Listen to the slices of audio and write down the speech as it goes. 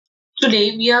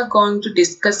Today we are going to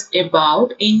discuss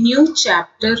about a new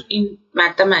chapter in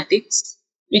mathematics,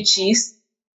 which is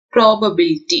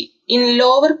probability. In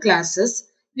lower classes,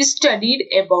 we studied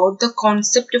about the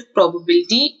concept of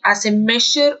probability as a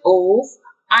measure of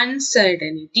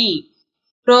uncertainty.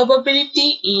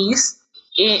 Probability is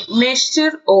a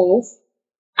measure of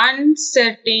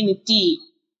uncertainty.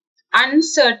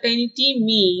 Uncertainty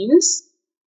means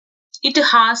it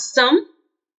has some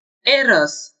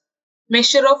errors.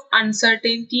 Measure of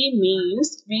uncertainty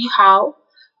means we have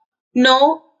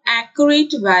no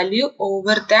accurate value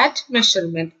over that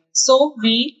measurement. So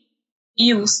we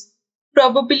use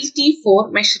probability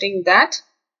for measuring that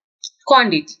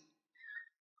quantity.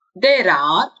 There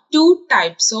are two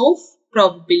types of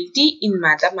probability in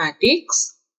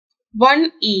mathematics.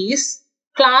 One is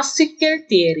classical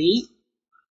theory.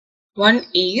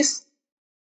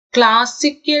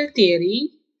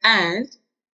 And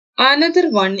another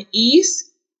one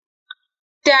is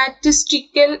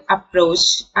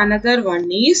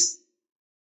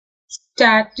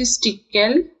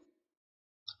statistical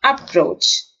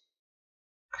approach.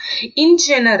 In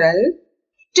general,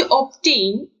 to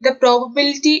obtain the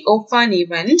probability of an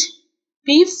event,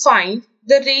 we find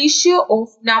the ratio of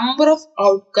number of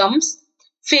outcomes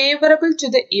favorable to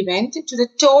the event to the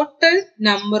total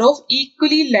number of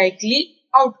equally likely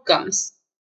outcomes.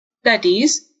 That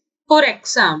is, for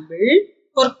example,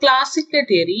 for classical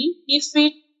theory, if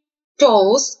we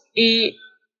toss a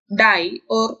die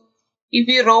or if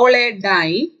we roll a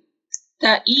die,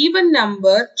 the even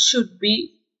number should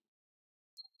be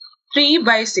 3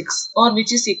 by 6 or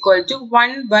which is equal to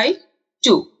 1 by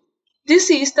 2. This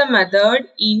is the method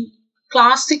in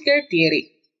classical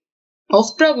theory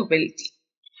of probability.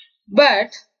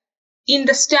 But in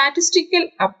the statistical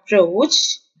approach,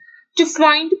 to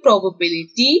find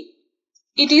probability,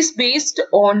 it is based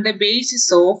on the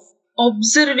basis of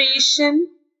observation.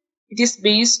 It is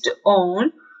based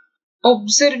on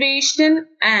observation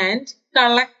and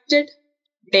collected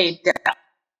data.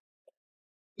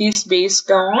 It is based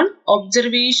on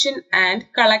observation and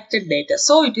collected data.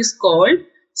 So it is called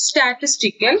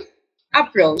statistical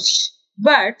approach.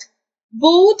 But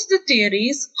both the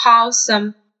theories have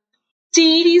some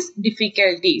serious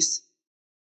difficulties.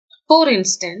 For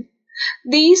instance,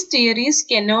 these theories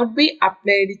cannot be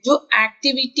applied to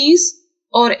activities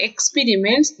or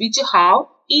experiments which have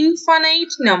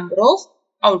infinite number of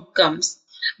outcomes.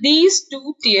 These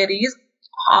two theories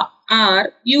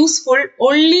are useful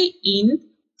only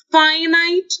in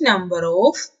finite number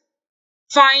of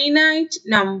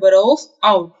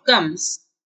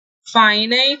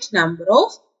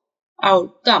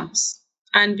outcomes.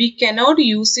 And we cannot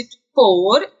use it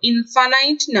for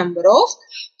infinite number of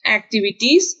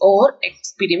activities or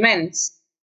experiments.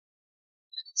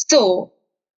 So,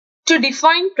 to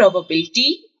define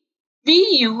probability,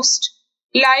 we used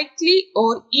likely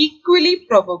or equally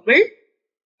probable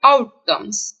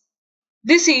outcomes.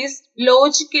 This is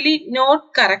logically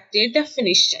not correct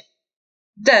definition.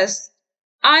 Thus,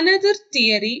 another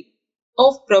theory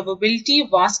of probability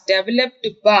was developed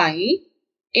by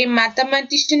a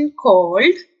mathematician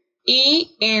called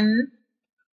A.N.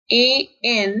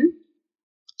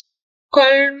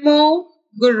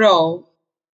 Kolmogorov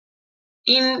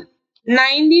in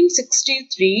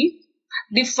 1963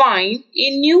 defined a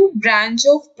new branch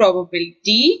of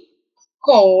probability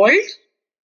called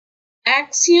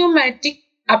axiomatic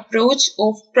approach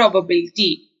of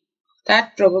probability.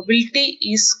 That probability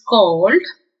is called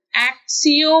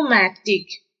axiomatic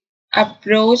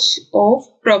approach of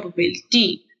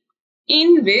probability,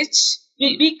 in which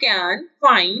we can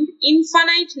find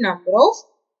infinite number of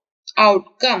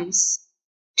outcomes.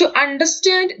 To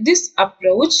understand this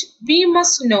approach, we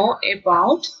must know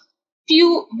about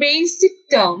few basic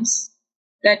terms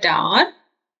that are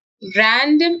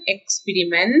random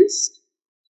experiments,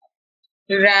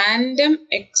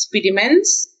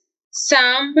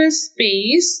 sample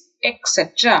space,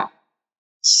 etc.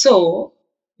 So,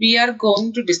 we are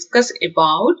going to discuss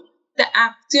about the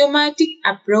axiomatic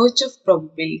approach of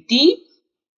probability.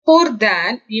 For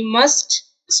that, we must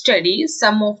study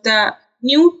some of the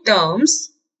new terms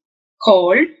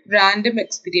called random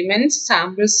experiments,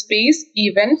 sample space,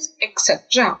 events,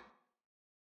 etc.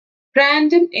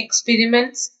 Random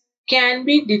experiments can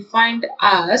be defined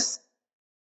as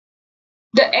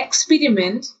the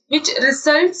experiment which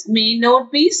results may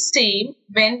not be same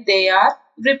when they are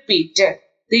repeated.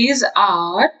 These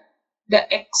are the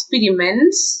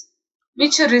experiments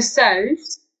which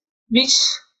results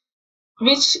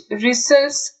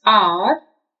are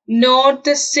not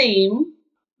the same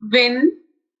when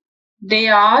they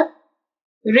are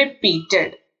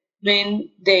repeated.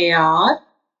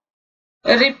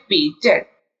 repeated.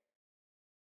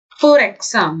 For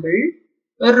example,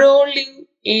 rolling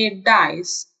a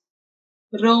dice.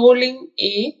 Rolling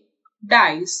a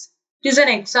dice is an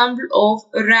example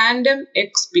of random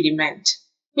experiment,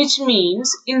 which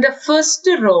means in the first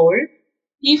roll,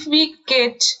 if we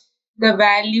get the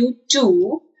value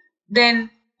 2, then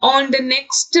on the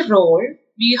next roll,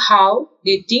 we have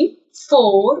getting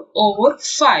 4 or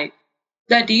 5.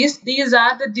 That is, these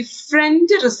are the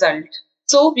different results.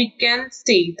 So we can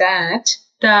say that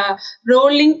the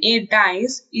rolling a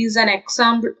dice is an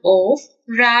example of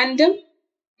random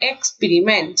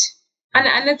experiment. And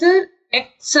another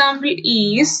example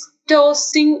is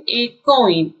tossing a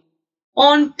coin.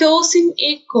 On tossing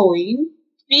a coin,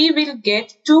 we will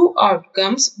get two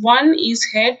outcomes. One is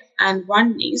head and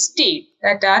one is tail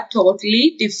that are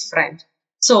totally different.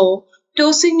 So,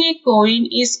 tossing a coin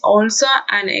is also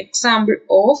an example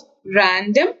of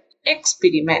random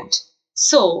experiment.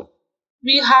 So,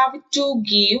 we have to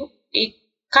give a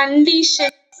condition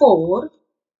for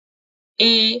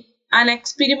an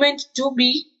experiment to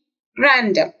be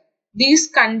random. These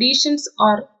conditions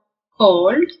are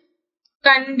called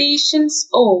conditions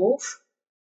of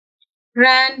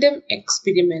random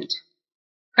experiment.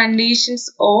 Conditions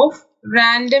of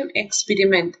random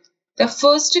experiment. The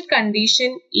first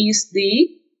condition is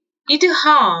it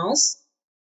has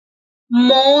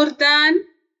more than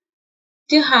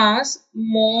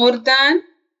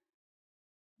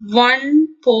one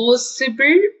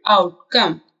possible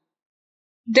outcome.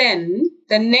 Then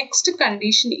the next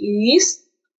condition is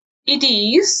it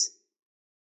is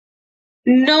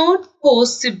not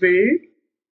possible.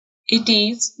 It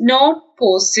is not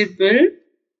possible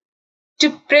to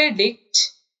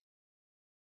predict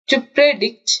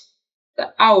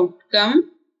the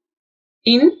outcome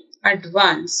in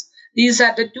advance. These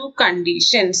are the two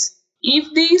conditions.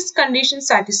 If these conditions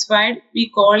satisfied, we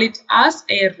call it as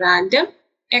a random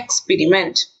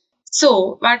experiment.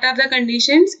 So, what are the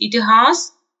conditions? It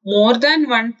has more than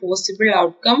one possible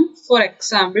outcome. For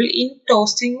example, in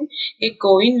tossing a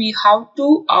coin, we have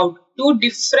two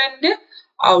different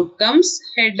outcomes,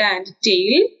 head and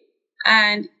tail.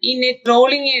 And in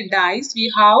rolling a dice,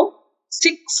 we have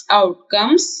 6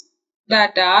 outcomes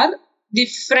that are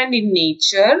different in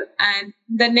nature. And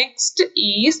the next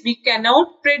is we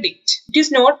cannot predict. It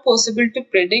is not possible to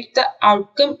predict the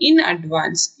outcome in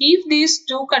advance. If these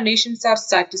two conditions are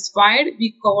satisfied,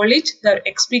 we call it the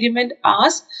experiment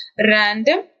as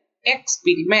random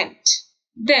experiment.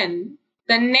 Then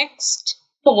the next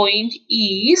point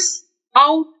is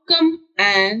outcome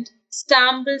and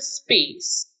sample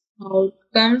space.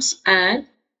 Outcomes and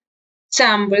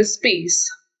sample space.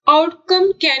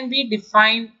 Outcome can be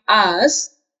defined as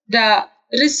the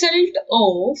result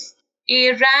of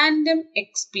a random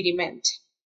experiment.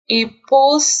 A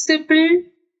possible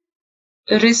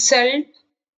result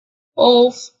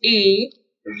of a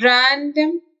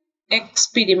random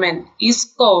experiment is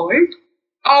called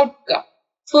outcome.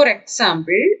 For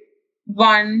example,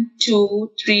 1,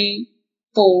 2, 3,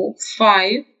 4,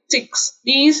 5, 6.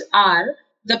 These are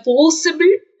the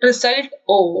possible result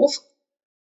of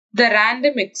the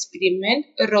random experiment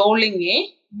rolling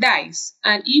a dice.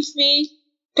 And if we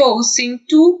tossing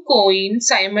 2 coins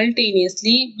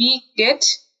simultaneously, we get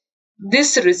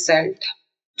this result.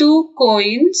 2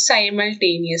 coins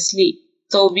simultaneously.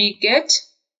 So we get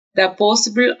the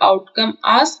possible outcome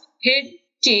as head,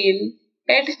 tail,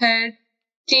 head, head,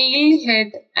 tail,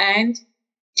 head and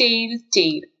tail,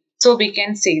 tail. So we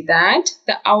can say that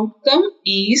the outcome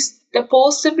is the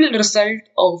possible result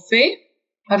of a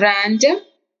random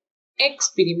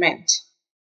experiment.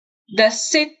 The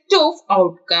set of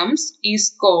outcomes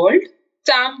is called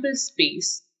sample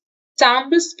space.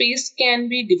 Sample space can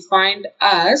be defined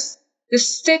as the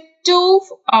set of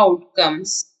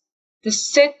outcomes. The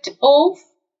set of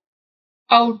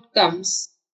outcomes.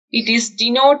 It is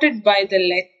denoted by the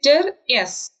letter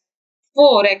S.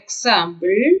 For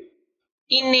example,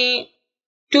 in a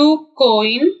 2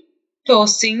 coin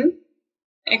tossing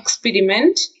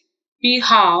experiment, we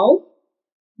have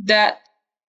the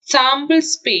sample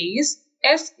space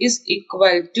S is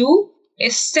equal to a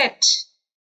set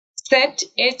H,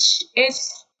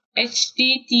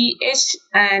 T, T, H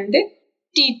and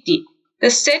T, T. The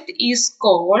set is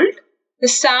called the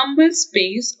sample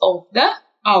space of the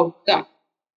outcome.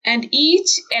 And each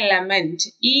element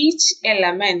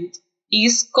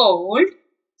is called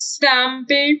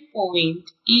sample point.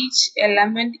 Each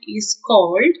element is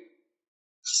called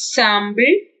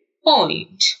sample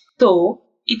point. So,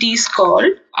 it is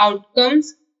called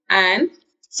outcomes and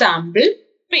sample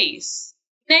space.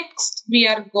 Next, we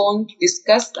are going to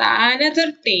discuss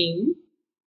another thing,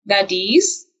 that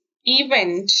is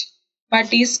event.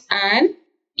 What is an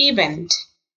event?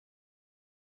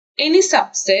 Any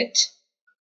subset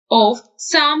of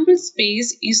sample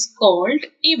space is called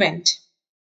event.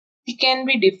 It can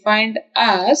be defined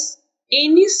as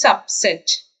any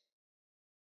subset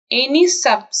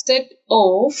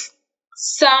of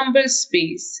sample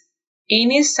space.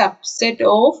 Any subset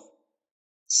of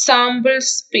sample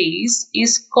space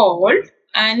is called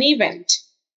an event.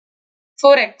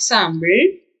 For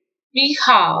example, we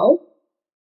have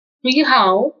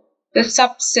the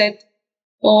subset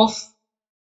of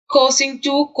tossing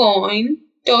two coins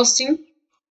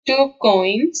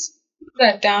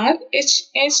that are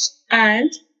HH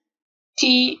and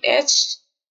TH,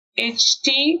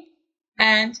 HT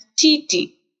and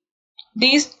TT.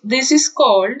 This is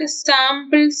called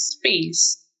sample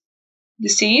space.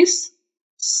 This is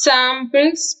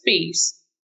sample space.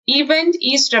 Event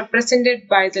is represented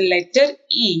by the letter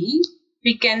E.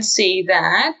 We can say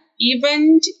that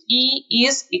event E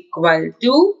is equal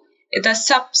to the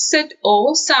subset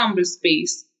of sample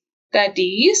space. That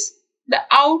is the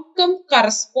outcome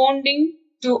corresponding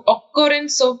to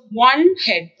occurrence of one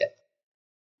head.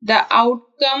 The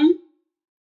outcome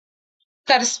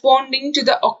corresponding to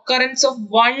the occurrence of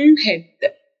one head.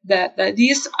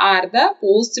 These are the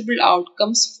possible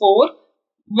outcomes for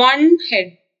one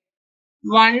head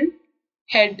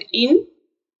in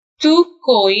two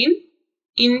coin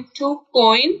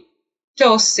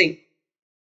tossing.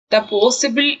 The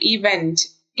possible event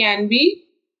can be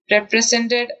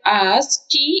represented as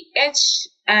TH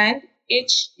and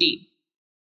HT.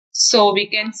 So we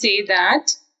can say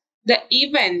that the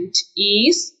event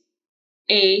is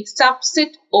a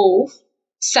subset of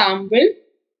sample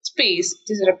space.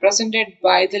 It is represented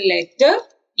by the letter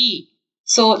E.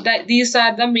 So that these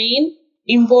are the main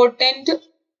important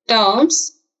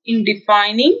terms in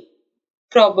defining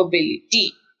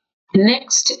probability.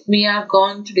 Next, we are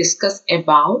going to discuss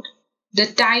about the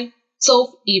types of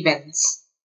events.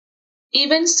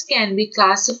 Events can be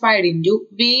classified into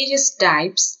various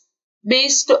types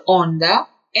based on the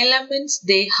elements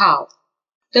they have.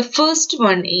 The first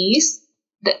one is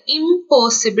the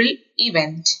impossible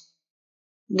event.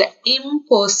 The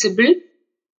impossible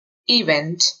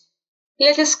event.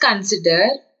 Let us consider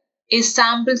a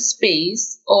sample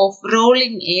space of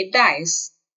rolling a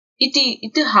dice.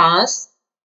 It has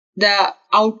the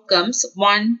outcomes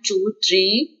 1, 2,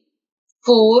 3,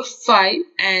 4, 5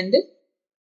 and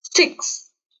 6.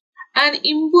 An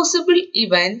impossible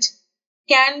event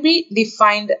can be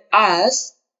defined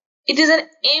as it is an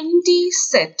empty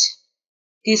set.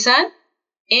 It is an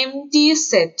empty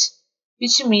set,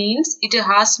 which means it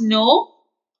has no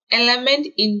element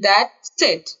in that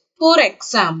set. For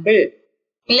example,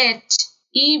 let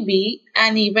E be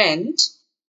an event,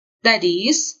 that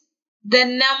is the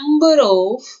number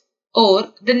of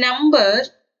or the number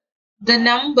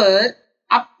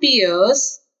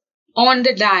appears on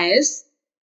the dice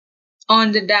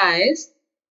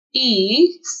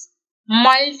is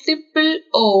multiple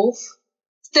of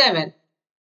 7.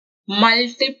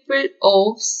 Multiple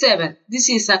of 7. This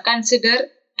is consider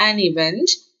an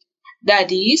event, that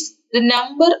is the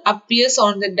number appears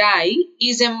on the die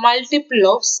is a multiple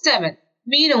of 7.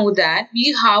 We know that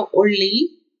we have only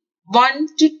 1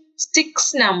 to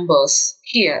 6 numbers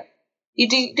here.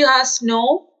 It has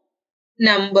no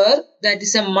number that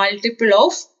is a multiple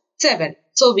of 7.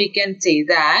 So we can say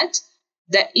that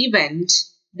the event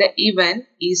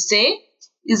is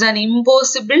an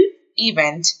impossible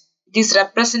event. It is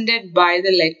represented by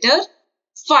the letter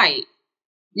phi.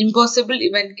 Impossible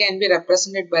event can be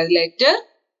represented by the letter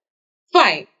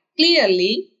phi.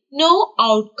 Clearly, no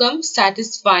outcome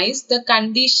satisfies the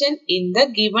condition in the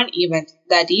given event.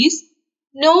 That is,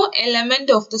 no element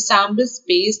of the sample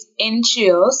space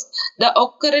ensures the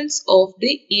occurrence of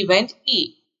the event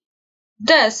E.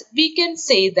 Thus, we can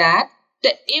say that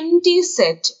the empty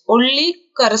set only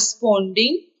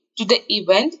corresponding to the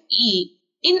event E.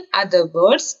 In other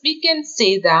words, we can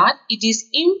say that it is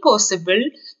impossible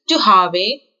to have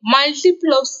a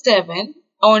multiple of 7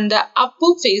 on the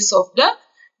upper face of the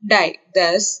die.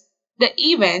 Thus, the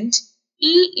event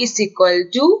E is equal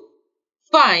to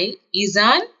phi is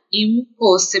an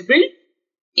impossible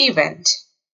event.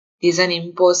 It is an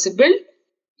impossible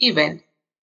event.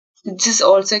 This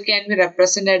also can be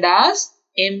represented as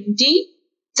empty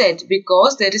set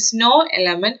because there is no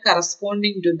element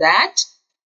corresponding to that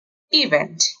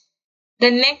event.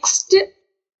 The next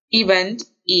event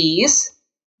is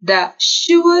the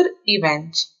sure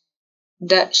event.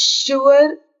 The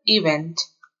sure event.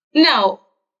 Now,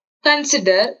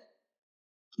 consider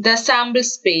the sample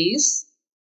space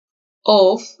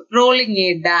of rolling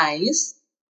a dice.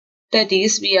 That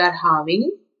is, we are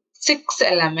having 6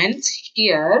 elements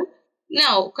here.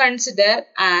 Now consider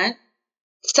an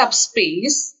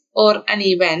subspace or an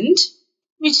event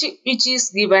which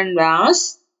is given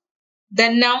as the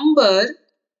number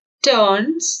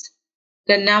turns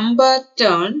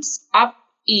up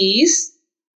is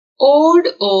odd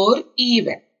or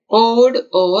even. Odd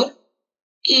or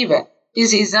even.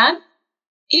 This is an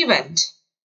event.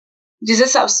 This is a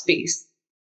subspace.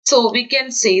 So we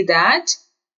can say that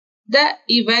the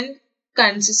event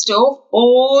consists of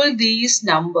all these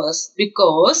numbers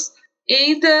because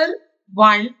either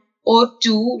 1 or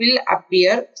 2 will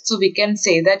appear. So we can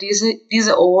say that it is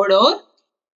odd or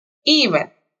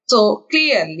even. So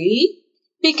clearly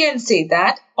we can say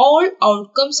that all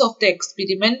outcomes of the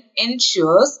experiment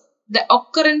ensures the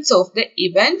occurrence of the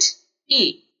event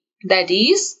E. That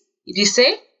is, it is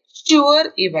a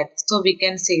sure event. So we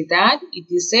can say that it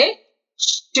is a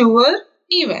sure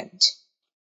event.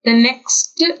 The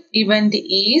next event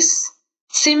is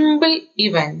simple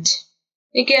event.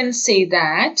 We can say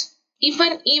that if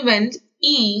an event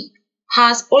E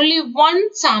has only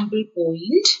one sample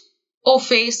point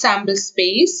of a sample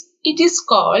space, it is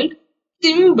called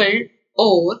simple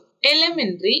or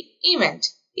elementary event.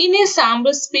 In a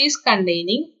sample space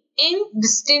containing n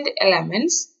distinct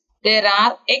elements, there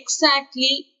are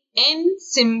exactly n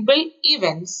simple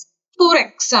events. For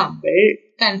example,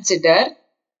 consider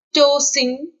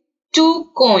tossing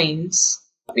 2 coins.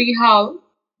 We have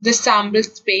the sample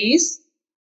space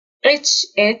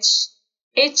HH,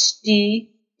 HT,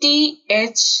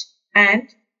 TH and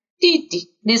TT.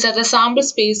 These are the sample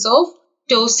space of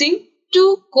tossing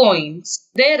 2 coins.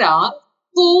 There are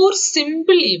 4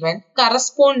 simple events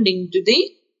corresponding to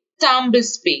the sample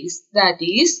space. That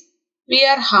is, we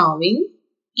are having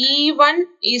E1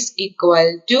 is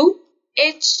equal to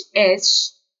HH,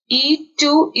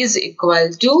 E2 is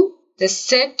equal to the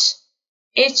set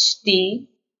HT,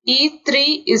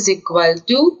 E3 is equal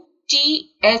to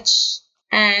TH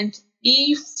and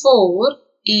E4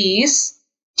 is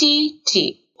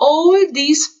TT. All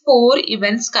these 4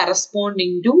 events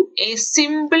corresponding to a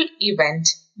simple event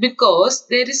because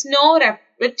there is no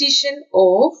repetition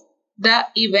of the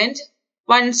event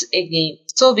once again.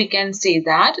 So we can say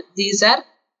that these are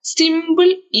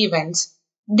simple events.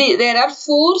 There are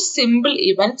 4 simple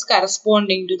events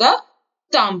corresponding to the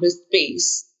sample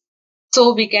space.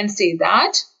 So we can say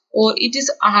that, or it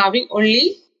is having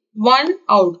only one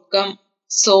outcome.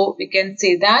 So we can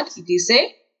say that it is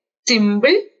a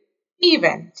simple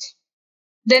event.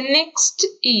 The next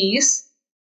is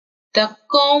the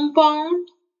compound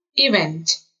event.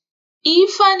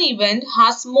 If an event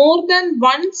has more than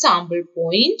one sample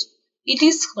point, it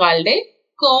is called a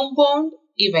compound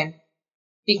event.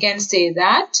 We can say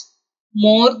that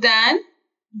more than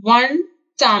one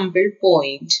sample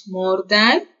point. More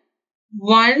than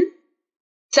one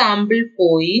sample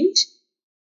point,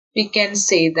 we can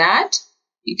say that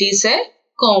it is a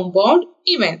compound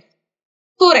event.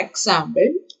 For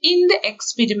example, in the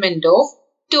experiment of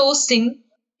tossing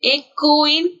a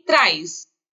coin thrice,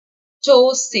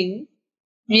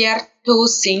 we are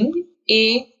tossing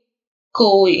a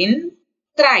coin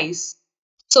thrice.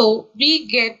 So we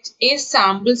get a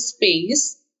sample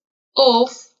space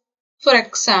of, for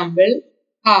example,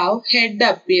 how head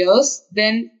appears,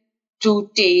 then 2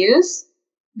 tails,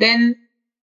 then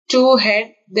 2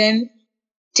 head, then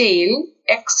tail,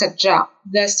 etc.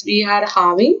 Thus we are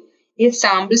having a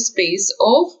sample space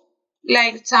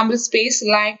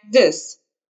like this.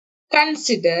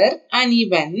 Consider an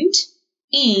event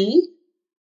E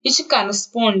which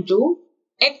corresponds to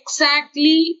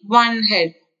exactly one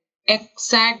head.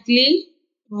 Exactly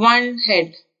one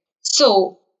head.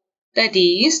 So that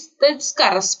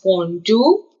corresponds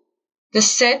to the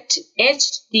set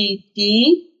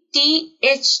HTT,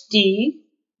 THT,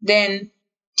 then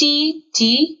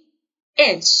TTH.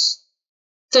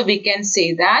 So we can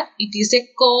say that it is a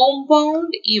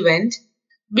compound event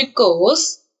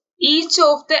because each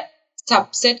of the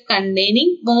subset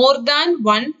containing more than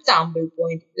one sample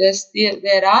point.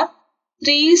 There are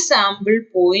 3 sample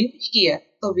points here.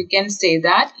 So we can say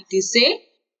that it is a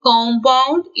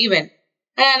compound event.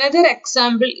 And another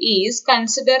example is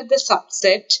consider the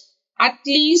subset at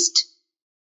least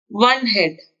one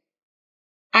head.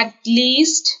 At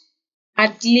least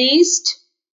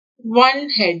one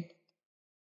head.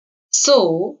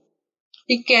 So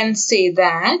we can say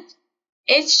that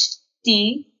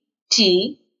HT,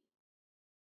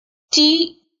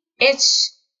 THT,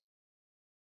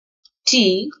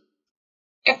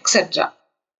 etc.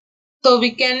 So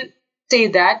we can say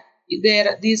that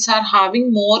these are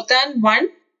having more than one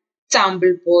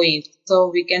sample point. So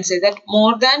we can say that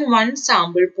more than one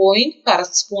sample point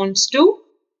corresponds to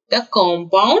the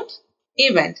compound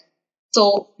event.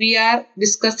 So we are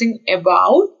discussing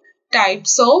about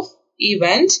types of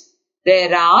event.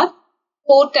 There are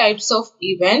 4 types of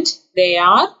event. They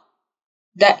are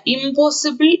the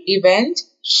impossible event,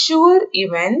 sure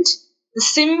event, the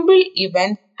simple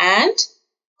event and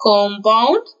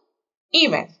compound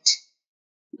event.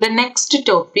 The next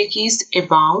topic is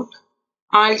about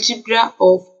algebra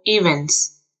of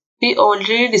events. We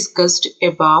already discussed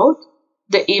about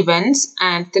the events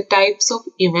and the types of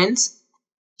events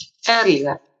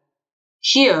earlier.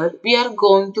 Here we are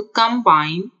going to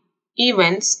combine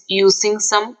events using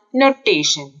some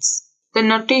notations. The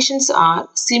notations are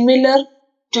similar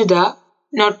to the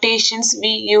notations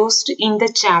we used in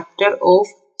the chapter of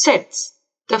sets.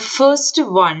 The first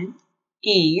one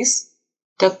is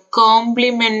the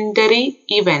complementary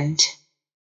event.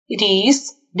 It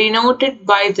is denoted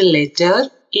by the letter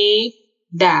A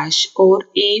dash or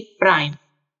A prime.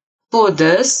 For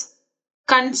this,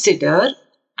 consider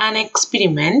an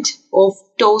experiment of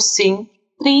tossing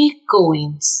 3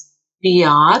 coins. We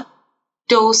are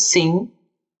tossing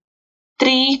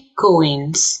 3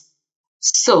 coins.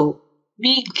 So,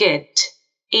 we get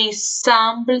a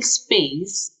sample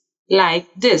space like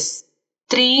this.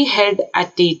 3 head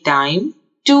at a time,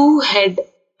 2 head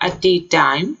at a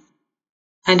time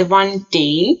and 1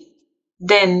 tail.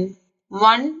 Then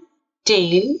 1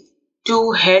 tail,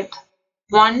 2 head,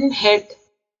 1 head,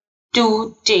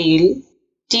 2 tail,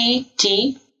 T,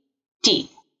 T, T.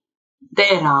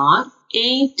 There are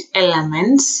 8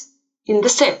 elements in the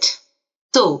set.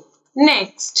 So,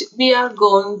 next we are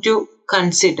going to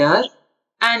consider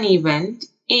an event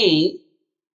A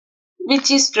which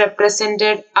is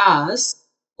represented as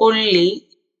only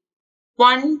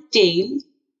 1 tail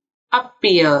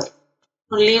appear.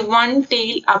 Only 1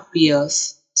 tail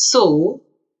appears. So,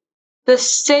 the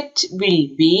set will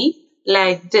be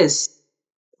like this.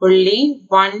 Only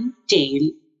 1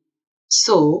 tail.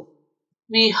 So,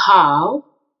 we have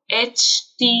H,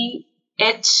 T,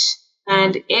 H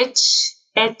and H,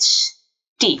 H,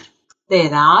 T.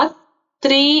 There are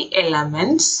 3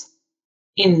 elements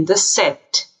in the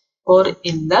set or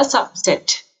in the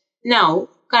subset. Now,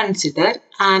 consider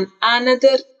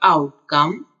another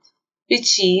outcome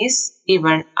which is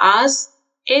given as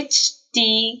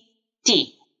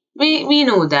HTT. We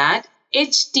know that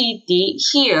HTT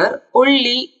here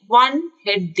only 1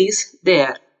 head is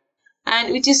there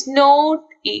and which is not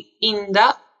in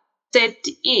the set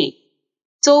A.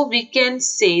 So we can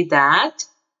say that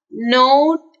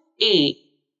not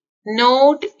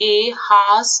A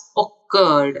has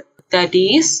occurred. That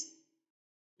is,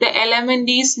 the element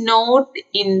is not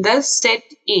in the set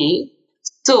A.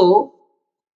 So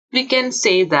we can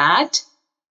say that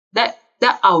the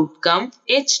outcome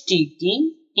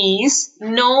HTT is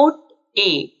not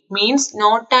A, means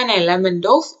not an element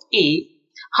of A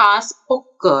has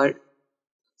occurred.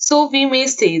 So we may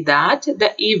say that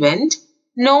the event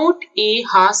not A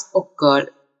has occurred.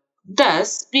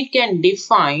 Thus, we can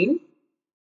define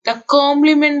the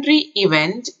complementary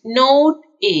event not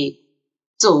A.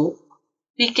 So,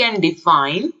 we can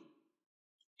define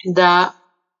the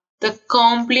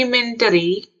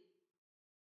complementary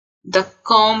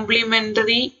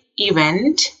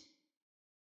event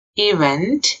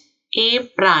A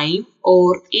prime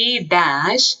or A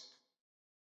dash.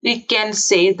 We can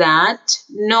say that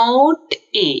not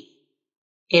A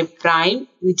prime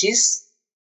which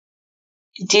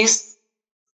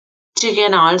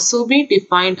can also be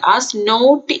defined as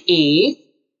not A.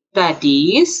 That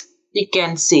is, we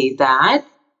can say that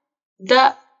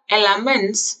the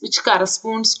elements which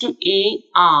corresponds to A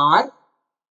are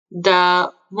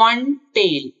the 1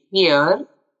 tail here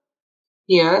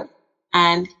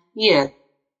and here.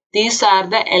 These are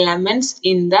the elements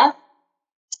in the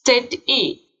set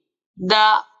A.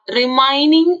 The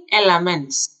remaining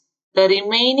elements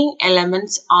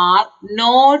are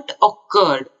not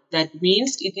occurred. That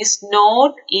means it is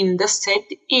not in the set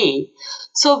A.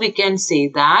 So we can say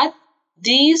that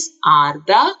these are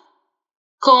the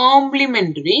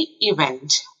complementary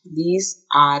event. These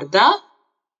are the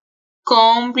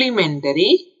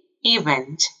complementary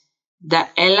event. The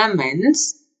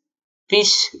elements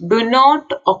which do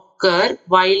not occur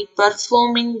while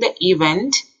performing the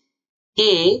event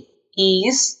A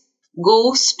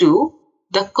goes to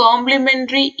the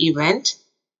complementary event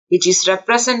which is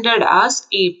represented as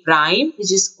A prime,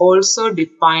 which is also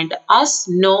defined as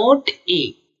not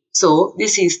A. So,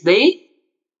 this is the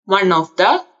one of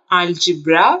the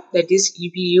algebra that is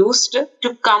we used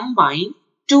to combine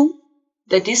two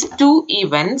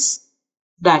events.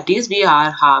 That is, we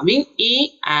are having A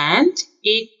and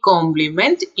A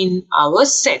complement in our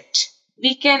set.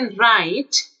 We can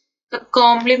write the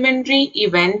complementary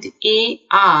event A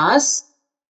as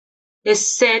a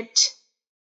set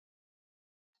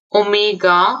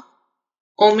omega,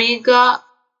 omega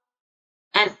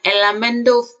an element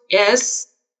of S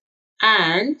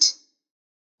and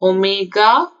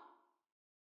omega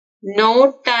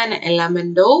not an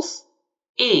element of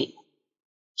A.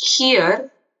 Here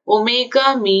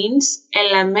omega means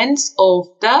elements of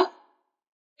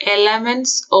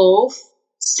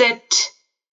set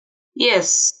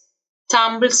S,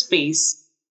 sample space,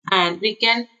 and we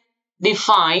can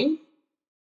define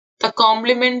the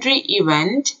complementary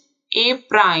event A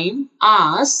prime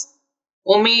as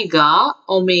omega,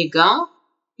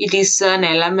 it is an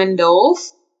element of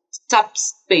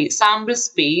subspace, sample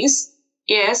space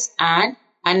S and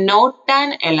not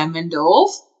an element of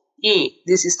A.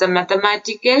 This is the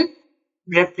mathematical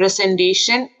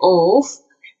representation of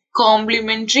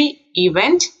complementary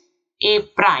event A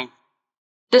prime.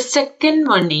 The second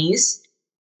one is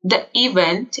the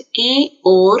event A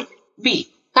or B.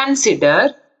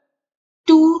 Consider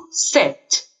two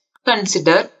sets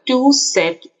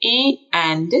A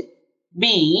and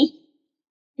B.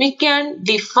 We can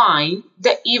define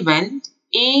the event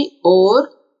A or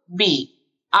B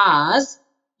as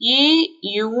A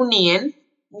union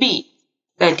B.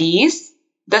 That is,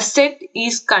 the set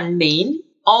is contain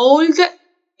all the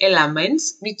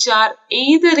elements which are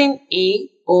either in A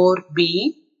or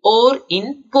B or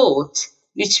in both,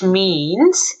 which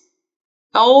means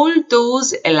all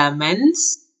those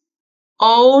elements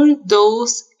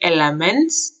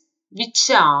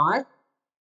which are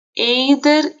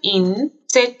either in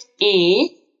set A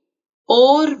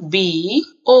or B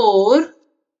or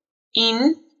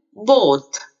in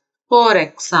both. For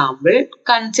example,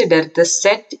 consider the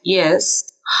set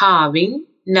S having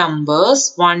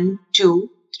numbers 1, 2,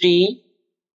 3,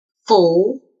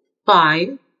 4,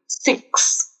 5,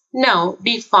 6. Now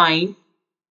define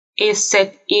a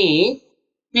set A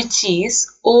which is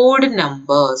odd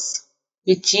numbers.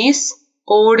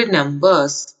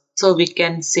 So we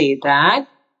can say that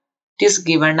it is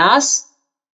given as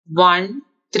 1,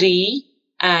 3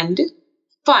 and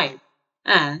 5,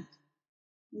 and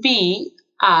B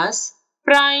as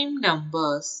prime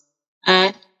numbers,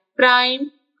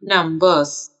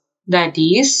 that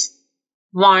is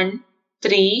 1,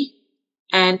 3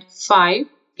 and 5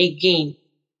 again.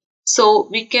 So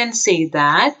we can say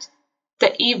that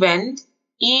the event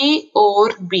A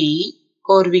or B,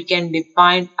 or we can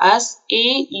define as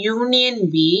A union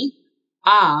B,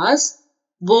 as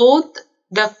both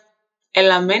the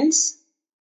elements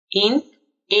in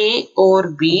A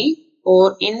or B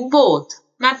or in both.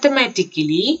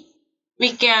 Mathematically,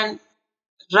 we can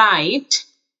write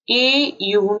A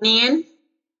union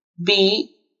B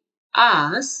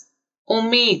as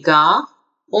omega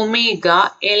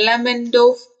element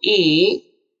of A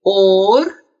or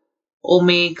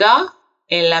omega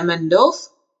element of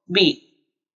B.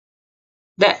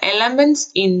 The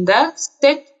elements in the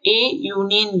set A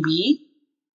union B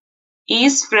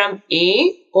is from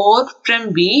A or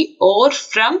from B or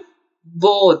from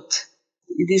both.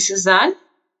 This is an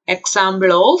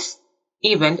example of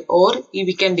event, or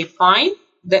we can define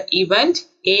the event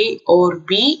A or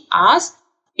B as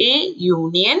A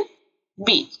union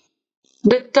B.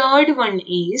 The third one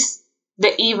is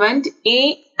the event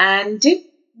A and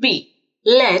B.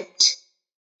 Let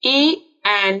A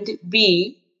and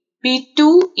B be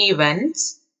two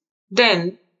events,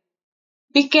 then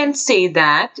we can say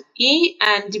that A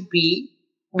and B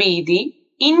be the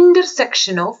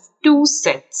intersection of two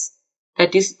sets.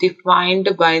 That is defined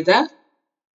by the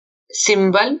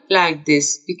symbol like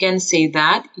this. We can say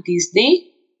that it is the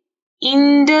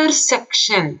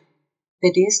intersection.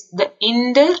 That is the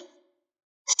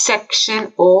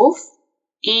intersection of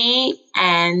A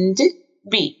and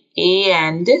B.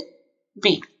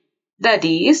 That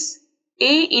is,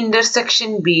 A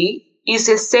intersection B is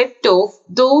a set of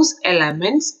those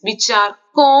elements which are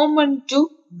common to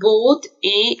both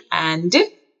A and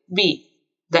B.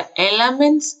 The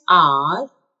elements are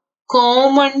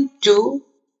common to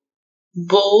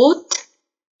both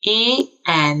A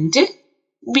and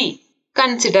B.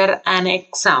 Consider an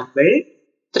example: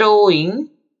 throwing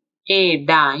a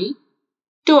die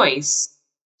twice.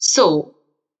 So,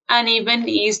 an event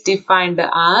is defined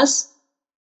as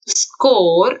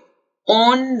score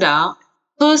on the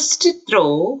first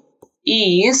throw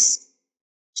is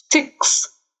 6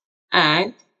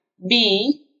 and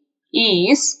B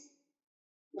is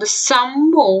the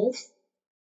sum of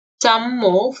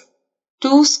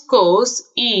two scores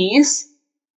is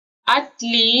at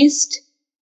least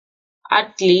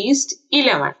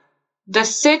 11. The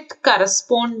set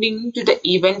corresponding to the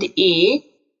event A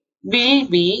will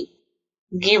be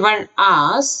given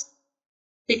as,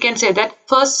 we can say that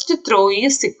first row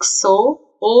is 6. So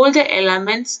all the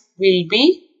elements will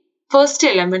be, first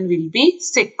element will be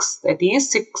 6. That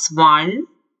is 6 1,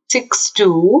 6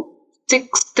 2,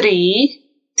 6 3,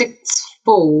 6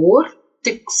 4,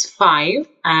 6 5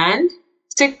 and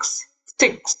 6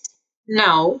 6.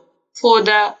 Now for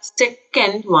the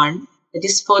second one, that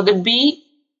is for the B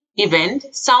event,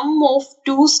 sum of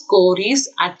two score is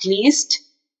at least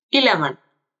 11.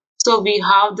 So we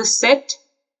have the set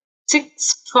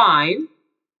 6 5.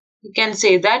 You can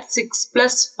say that 6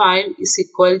 plus 5 is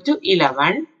equal to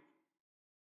 11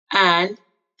 and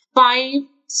 5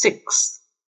 6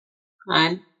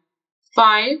 and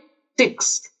 5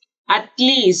 6. At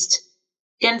least,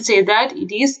 you can say that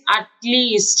it is at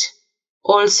least.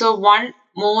 Also one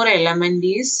more element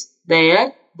is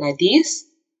there, that is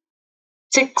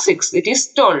 6 6. It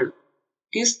is 12.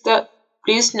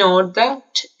 Please note that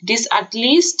it is at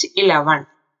least 11.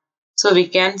 So we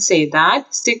can say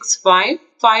that 6 5,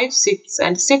 5 6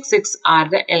 and 6 6 are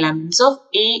the elements of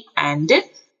A and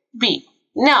B.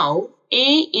 Now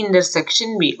A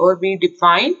intersection B, or we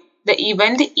define the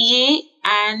event A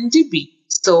and B.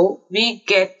 So we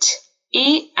get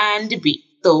A and B.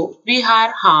 So we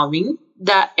are having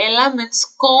the elements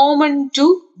common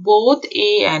to both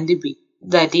A and B.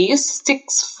 That is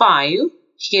 6 5.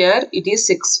 Here it is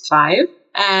 6 5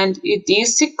 and it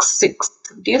is 6 6.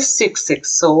 It is 6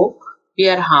 6. So we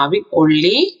are having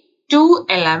only two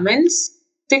elements,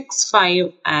 6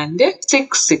 5 and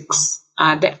 6 6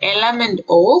 are the element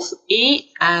of A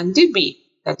and B.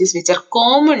 That is, which are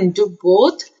common to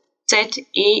both set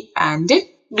A and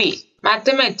B.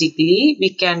 Mathematically,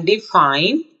 we can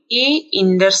define A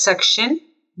intersection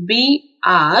B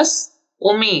as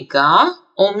omega,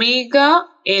 omega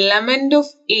element of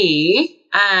A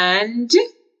and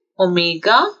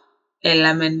omega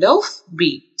element of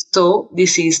B. So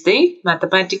this is the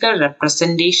mathematical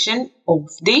representation of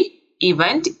the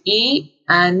event A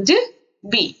and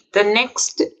B. The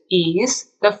next is,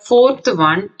 the fourth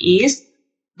one is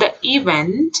the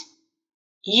event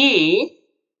A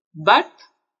but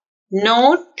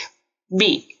not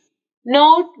B.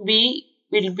 Not B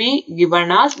will be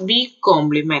given as B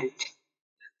complement.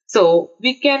 So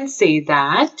we can say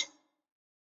that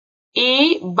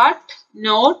A but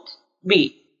not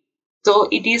B. So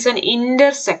it is an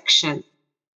intersection.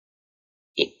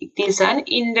 It is an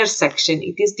intersection.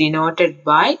 It is denoted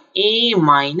by A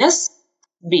minus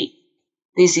B.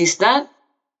 This is the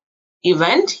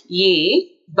event A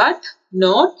but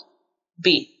not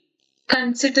B.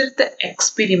 Consider the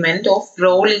experiment of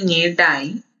rolling a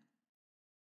die.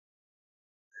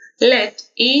 Let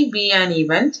A be an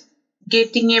event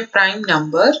getting a prime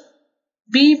number,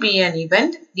 B be an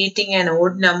event getting an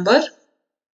odd number.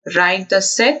 Write the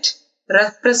set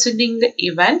representing the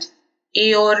event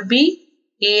A or B,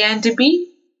 A and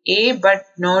B, A but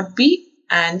not B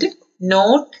and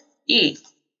not A.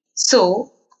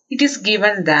 So it is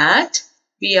given that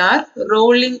we are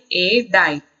rolling a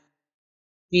die.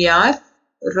 We are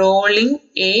rolling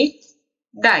a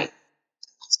die.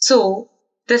 So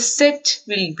the set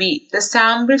will be, the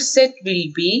sample set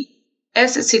will be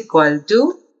S is equal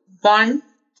to 1,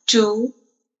 2,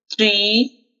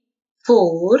 3,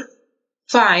 4,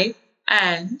 5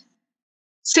 and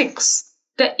 6.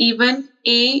 The event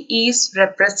A is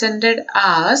represented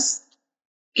as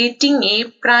getting a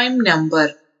prime number.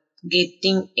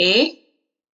 Getting a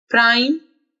prime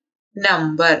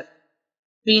number.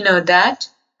 We know that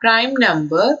prime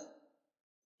number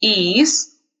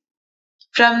is,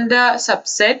 from the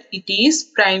subset, it is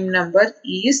prime number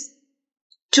is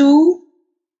 2,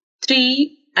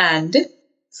 3 and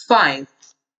 5.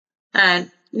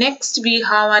 And next we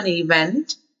have an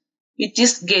event which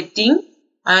is getting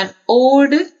an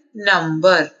odd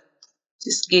number. It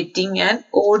is getting an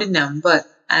odd number.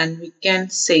 And we can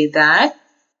say that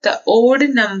the odd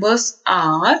numbers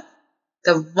are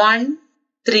the 1,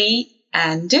 3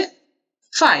 and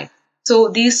 5. So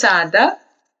these are the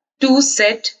two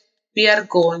sets we are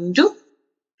going to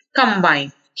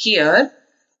combine. Here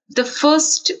the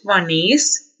first one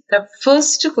is, the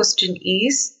first question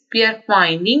is, we are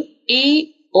finding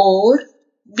A or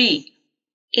B.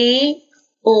 A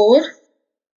or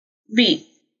B.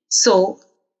 So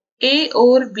A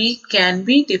or B can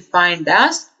be defined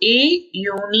as A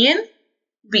union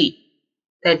B.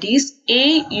 That is,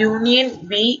 A union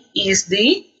B is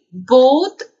the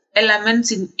both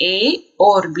elements in A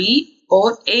or B,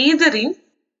 or either in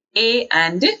A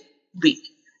and B.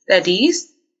 That is,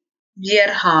 we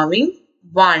are having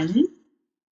 1,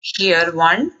 here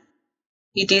 1,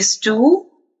 it is 2,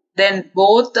 then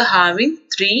both having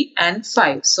 3 and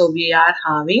 5. So we are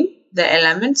having the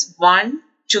elements 1,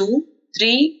 2,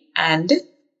 3 and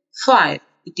 5.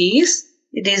 It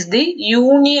is the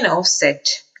union of set.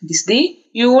 It is the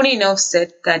union of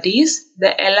set, that is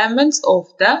the elements of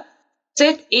the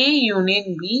set A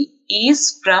union B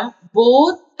is from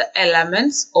both the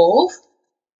elements of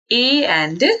A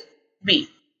and B.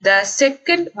 The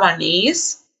second one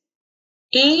is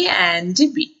A and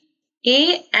B.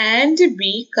 A and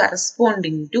B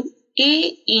corresponding to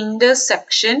A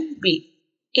intersection B.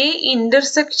 A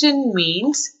intersection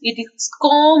means it is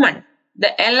common.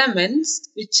 The elements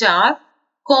which are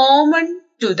common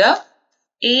to the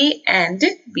A and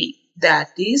B.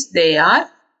 That is, they are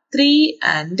 3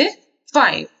 and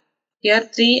 5. Here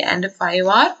 3 and 5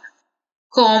 are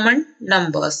common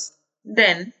numbers.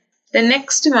 Then the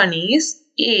next one is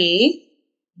A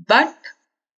but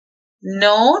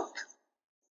not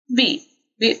B.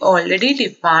 We already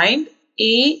defined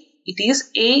A. It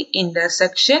is A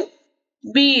intersection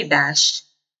B dash.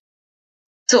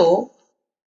 So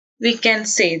we can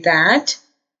say that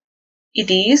it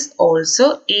is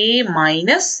also A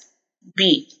minus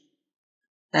B.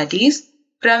 That is,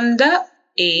 from the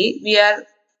A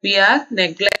we are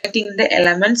neglecting the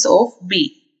elements of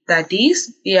B. That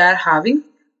is, we are having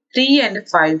 3 and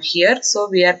 5 here. So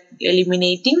we are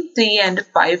eliminating 3 and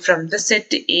 5 from the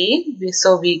set A.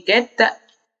 So we get the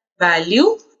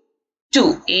value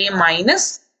 2, A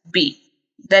minus B.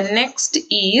 The next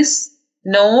is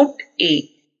not A.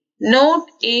 Not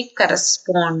A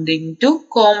corresponding to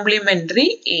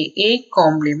complementary A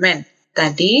complement.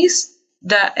 That is,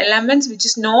 the elements which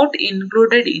is not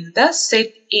included in the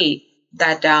set A,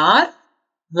 that are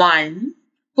 1,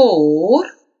 4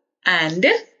 and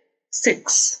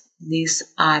 6.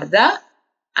 These are the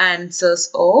answers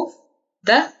of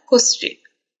the question.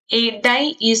 A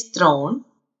die is thrown.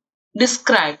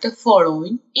 Describe the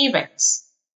following events.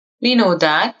 We know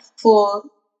that for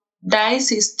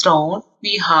dice is thrown,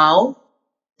 we have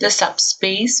the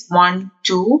subspace 1,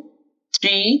 2,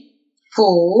 3,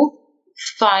 4,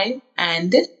 5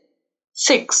 and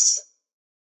 6.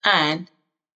 And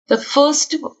the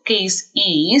first case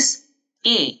is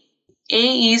A.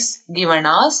 A is given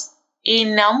as a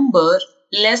number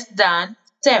less than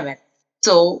 7.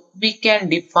 So we can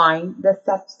define the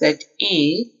subset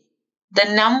A.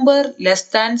 The number less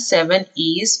than 7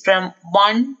 is from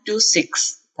 1 to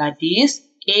 6. That is,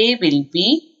 A will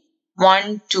be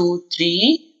 1, 2,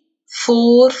 3,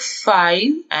 4, 5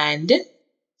 and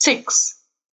 6.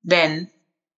 Then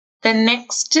the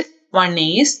next one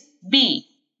is B.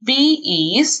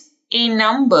 B is a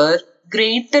number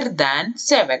greater than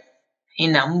 7. A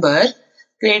number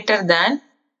greater than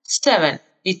 7,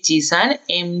 which is an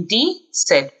empty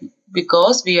set,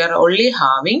 because we are only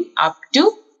having up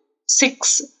to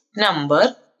 6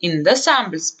 number in the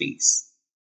sample space.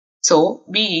 So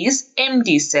B is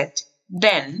empty set.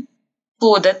 Then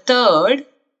for the third,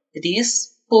 that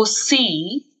is for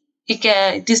C,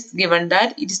 it is given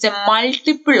that it is a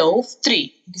multiple of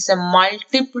 3. It is a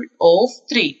multiple of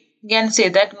 3. You can say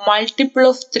that multiple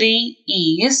of 3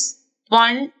 is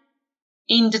 1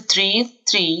 into 3,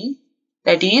 3.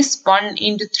 That is 1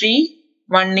 into 3,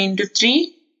 1 into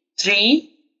 3,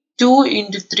 3. 2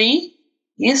 into 3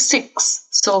 is 6.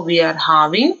 So we are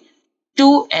having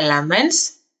 2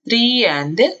 elements, 3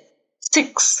 and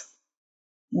 6.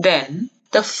 Then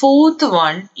the fourth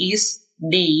one is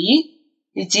D,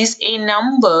 which is a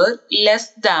number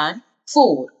less than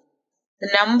 4.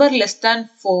 The number less than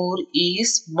 4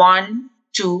 is 1,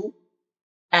 2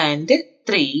 and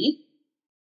 3.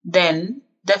 Then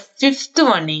the fifth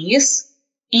one is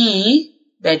E,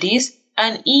 that is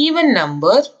an even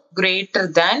number greater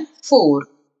than 4.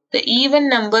 The even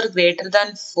number greater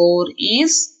than 4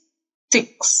 is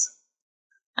 6.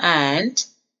 And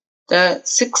the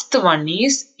sixth one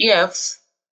is F.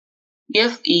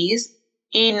 F is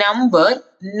a number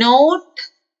not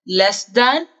less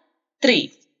than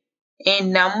 3. A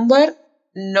number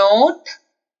not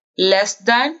less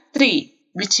than 3,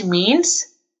 which means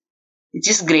which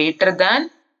is greater than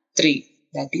 3.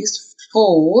 That is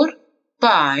 4,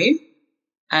 5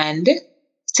 and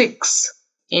 6.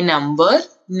 A number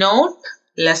not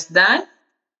less than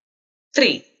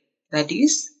 3. That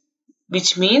is,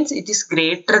 which means it is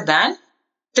greater than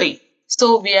 3.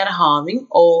 So we are having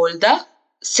all the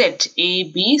set A,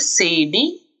 B, C,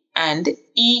 D and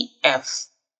E, F.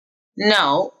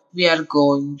 Now we are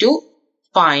going to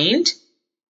find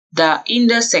the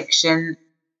intersection,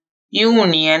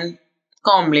 union,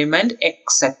 complement,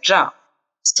 etc.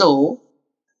 So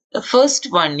the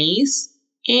first one is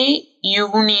A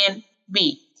union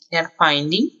B. We are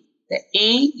finding the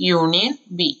A union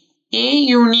B. A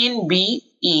union B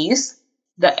is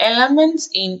the elements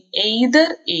in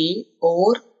either A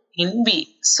or in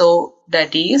B. So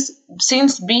that is,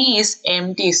 since B is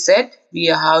empty set, we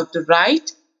have to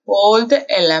write all the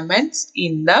elements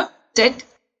in the set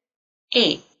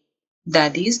A.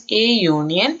 That is, A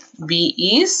union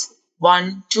B is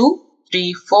 1, 2,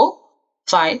 3, 4,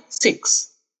 5,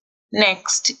 6.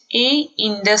 Next, A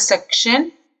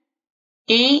intersection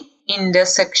B.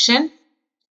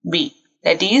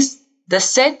 That is,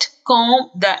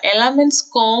 the elements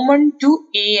common to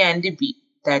A and B.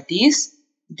 That is,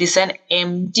 it is an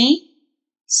empty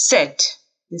set.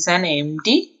 It is an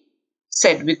empty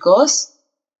set because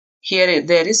here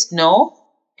there is no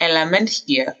element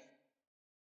here.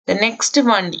 The next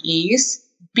one is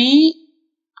B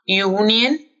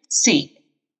union C.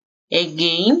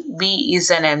 Again, B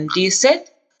is an empty set.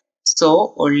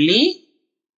 So only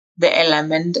the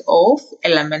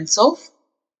elements of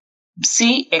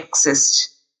C exist.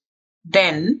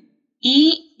 Then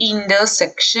E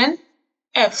intersection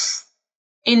F.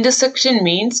 Intersection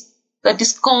means that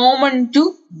is common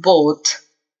to both.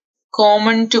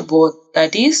 Common to both.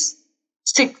 That is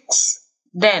 6.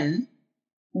 Then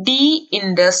D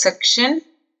intersection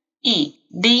E.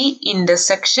 D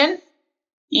intersection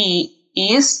E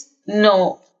is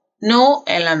no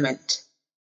element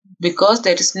because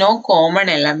there is no common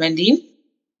element in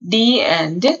D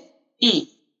and E.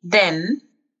 Then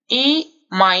A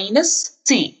minus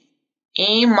C.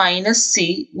 A minus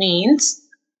C means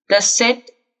the set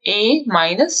A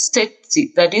minus set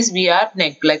C. That is, we are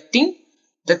neglecting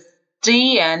the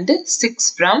 3 and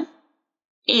 6 from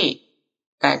A.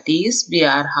 That is, we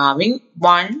are having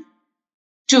 1,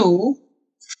 2,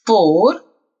 4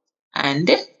 and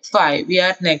 5. We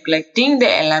are neglecting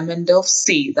the element of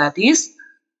C. That is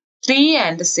 3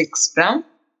 and 6 from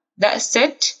the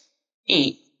set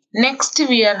A. Next,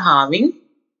 we are having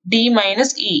D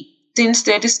minus E. Since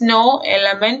there is no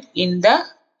element in the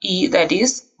E, that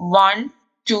is 1,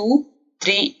 2,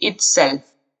 3 itself.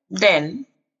 Then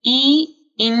E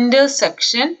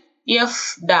intersection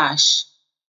F dash.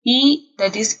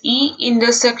 That is E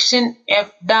intersection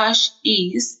F dash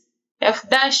is, F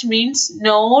dash means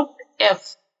not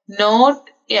F.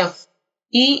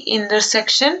 E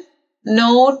intersection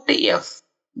not F.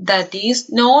 That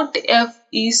is, not F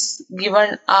is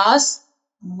given as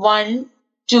 1,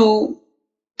 2,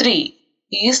 3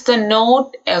 is the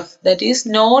not F. That is,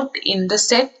 not in the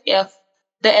set F.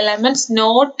 The elements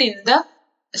not in the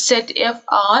set F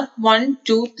are 1,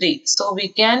 2, 3. So we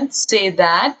can say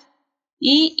that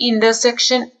E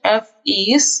intersection F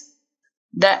is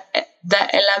the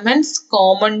elements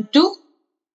common to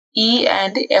E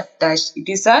and F dash. It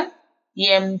is an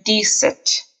empty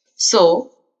set.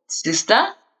 So this is the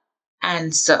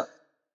answer.